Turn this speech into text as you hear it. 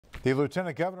The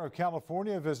Lieutenant Governor of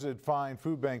California visited Fine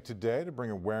Food Bank today to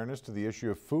bring awareness to the issue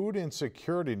of food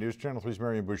insecurity. News Channel 3's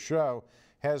Marion Bouchot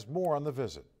has more on the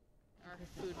visit.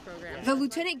 The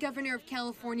Lieutenant Governor of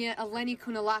California, Eleni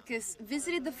Kounalakis,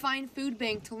 visited the Fine Food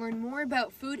Bank to learn more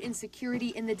about food insecurity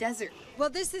in the desert.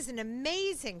 Well, this is an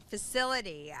amazing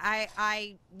facility.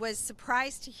 I was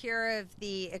surprised to hear of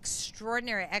the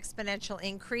extraordinary exponential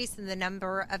increase in the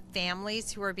number of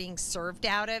families who are being served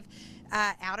out of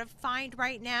Fine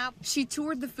right now. She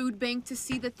toured the food bank to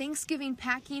see the Thanksgiving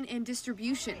packing and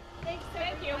distribution. Thank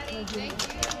you.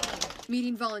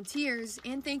 Meeting volunteers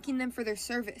and thanking them for their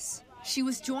service. She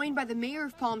was joined by the mayor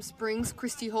of Palm Springs,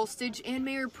 Christy Holstage, and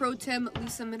Mayor Pro Tem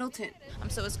Lisa Middleton.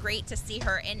 So it was great to see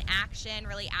her in action,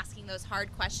 really asking those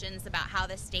hard questions about how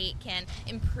the state can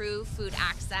improve food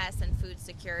access and food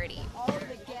security.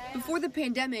 Before the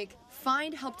pandemic,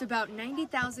 Fine helped about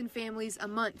 90,000 families a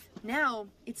month. Now,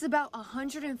 it's about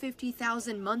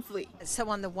 150,000 monthly. So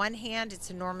on the one hand,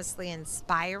 it's enormously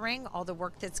inspiring, all the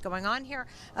work that's going on here.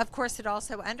 Of course, it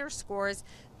also underscores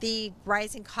the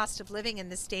rising cost of living in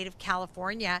the state of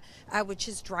California, which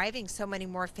is driving so many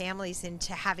more families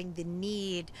into having the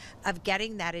need of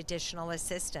getting that additional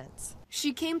assistance.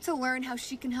 She came to learn how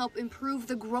she can help improve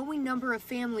the growing number of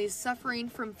families suffering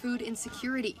from food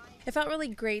insecurity. It felt really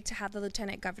great to have the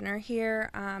Lieutenant Governor here,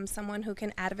 someone who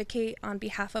can advocate on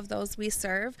behalf of those we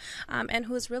serve, and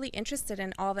who is really interested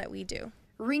in all that we do.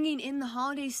 Ringing in the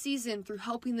holiday season through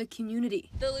helping the community.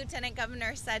 The Lieutenant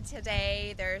Governor said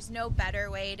today there's no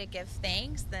better way to give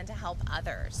thanks than to help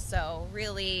others. So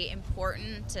really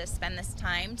important to spend this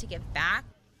time to give back.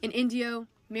 In Indio,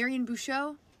 Marion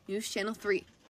Bouchot, News Channel 3.